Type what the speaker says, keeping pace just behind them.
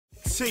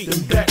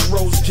Them back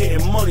rows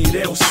getting money,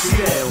 they don't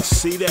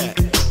see that.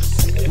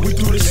 We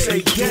do the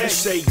same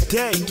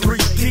day, 3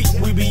 deep,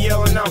 we be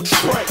yelling out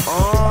Trey.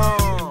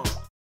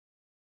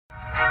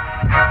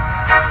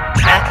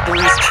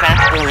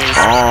 TrakBullyZ.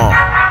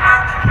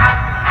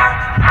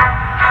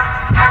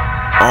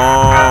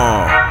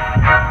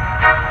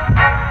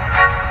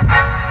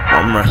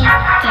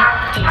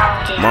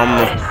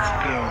 Mama.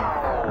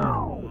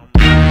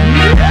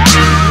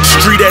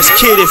 Street ass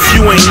kid if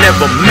you ain't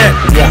never met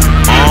one.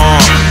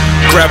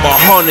 Grab a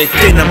 100,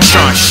 then I'm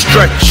trying to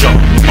stretch 'em.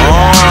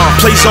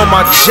 Plays on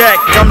my jack,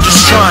 I'm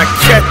just trying to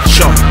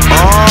catch 'em.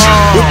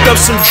 Whipped up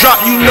some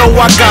drop, you know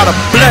I gotta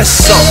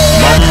bless 'em.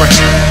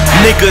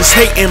 Niggas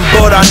hating,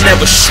 but I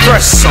never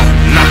stress 'em.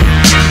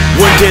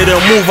 When did a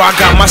move, I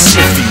got my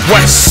Smithy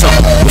West on.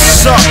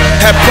 What's up?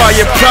 Had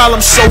prior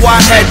problems, so I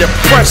had to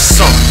press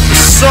on.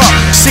 What's up?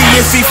 See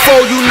if he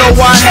fall, you know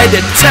I had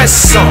to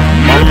test some.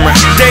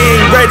 They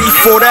ain't ready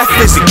for that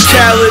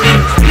physicality.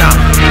 Nah,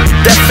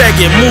 that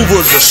faggot move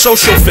was a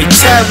social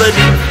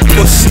fatality.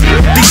 Pussy,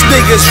 these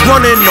niggas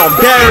running on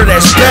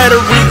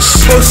batteries.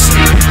 Pussy,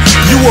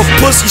 you a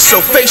pussy, so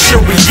face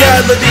your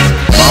reality.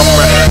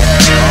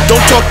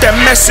 Don't talk that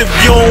mess if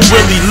you don't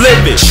really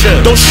live it.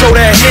 Don't show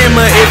that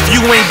hammer if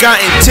you ain't got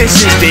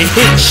intentions to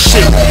hit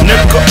shit,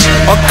 nigga.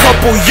 A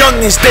couple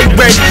youngins, they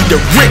ready to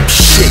rip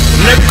shit,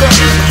 nigga.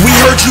 We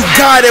heard you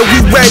got it, we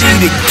ready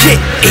to get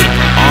it.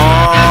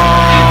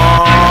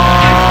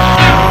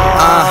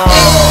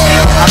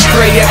 I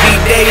pray every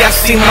day I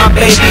see my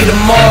baby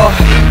tomorrow.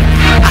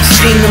 I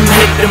seen them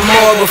hit the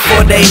mall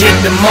before they hit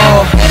the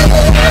mall.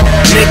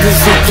 Niggas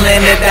who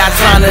plan to die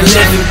trying to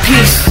live in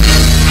peace.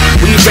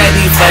 We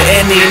ready for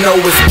any, know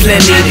it's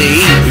plenty to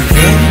eat.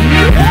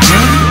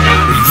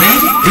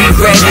 We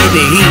ready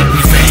to eat.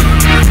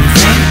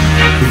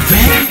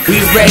 We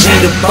ready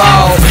to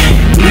ball.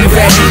 We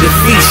ready to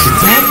feast.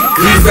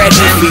 We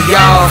ready for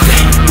y'all.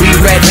 We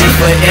ready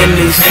for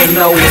enemies and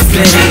know it's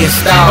plenty in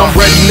style. I'm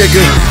ready,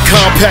 nigga.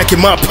 Compact in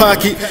my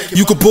pocket.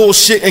 You can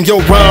bullshit in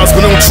your rhymes,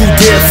 but don't you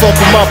dare fuck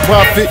with my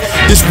profit.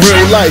 This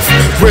real life,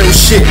 real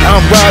shit.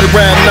 I'm riding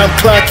around and I'm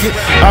clocking.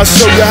 I'll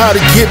show you how to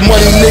get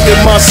money, nigga.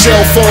 My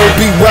cell phone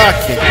be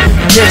rocking.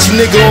 Catch a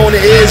nigga on the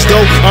edge,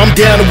 though. I'm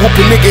down to whoop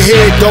a nigga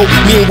head, though.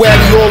 Me and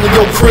Waddy all in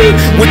your crib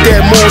with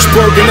that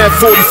Mossberg and that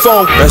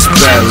 44. That's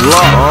bad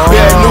luck.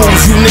 Bad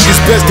news, you niggas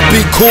best to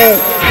be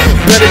cool.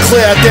 Better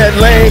clear out that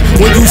lane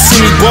when you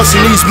see me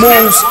busting these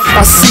moves.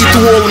 I see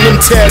through all of them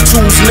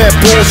tattoos and that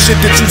bullshit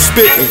that you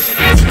spittin'.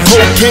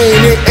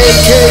 Cocaine and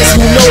AKs,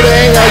 you know that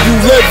ain't how you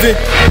living.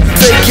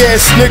 Fake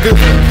ass nigga,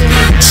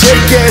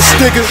 shake ass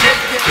nigga.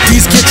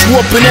 These get you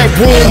up in that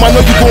room, I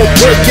know you gon'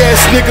 break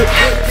ass nigga.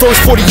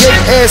 First 48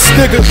 ass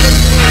nigga.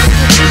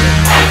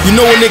 You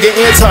know a nigga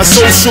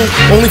anti-social,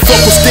 only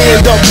fuck with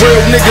stand up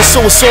real niggas, so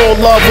it's all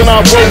love when I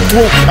roll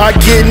through. I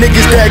get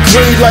niggas that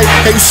green like,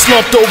 hey, you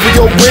slumped over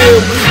your wheel.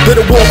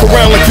 Better walk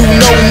around like you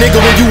know, nigga,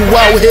 when you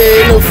out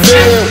here in the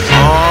field.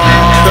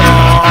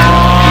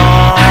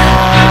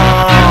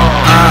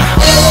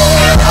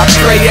 I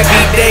pray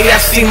every day I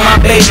see my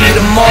baby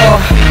tomorrow.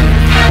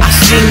 I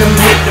seen them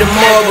hit the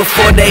mall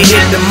before they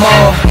hit the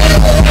mall.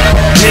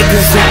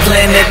 Niggas who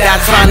plan to die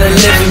trying to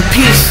live in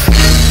peace.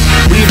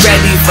 We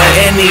ready for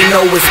any,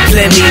 know it's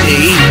plenty to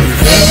eat.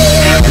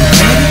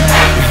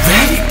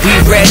 We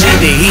ready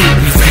to eat.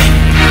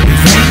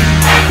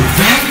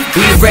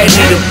 We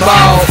ready to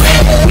ball.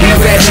 We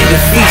ready to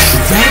feast.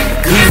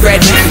 We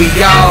ready for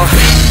y'all.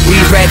 We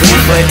ready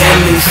for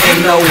enemies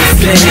and know it's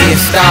plenty in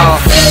style.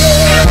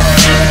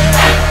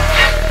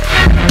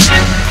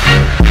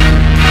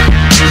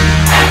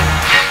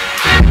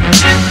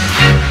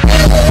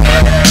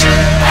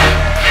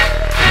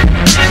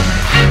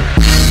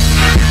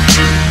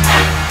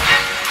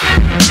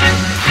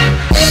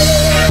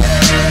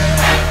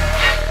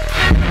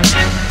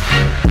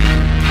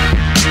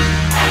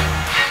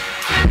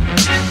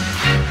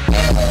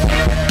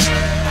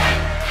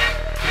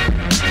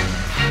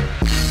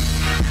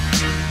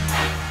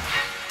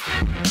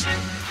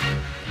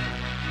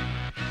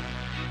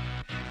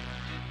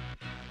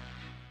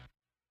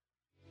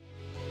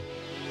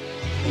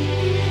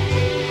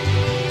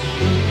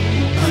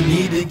 I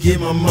need to get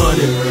my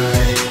money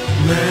right,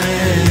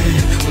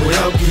 man,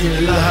 without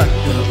getting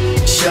locked up,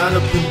 shot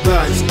up and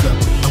boxed up.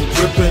 I'm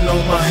gripping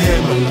on my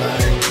hammer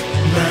like,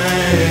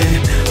 man,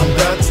 I'm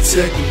about to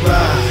take a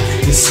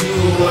ride and see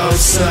who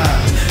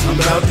outside. I'm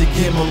about to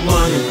get my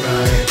money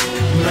right,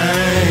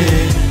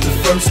 man. The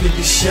first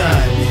nigga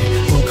shiny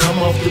gon' come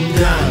off them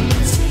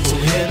diamonds.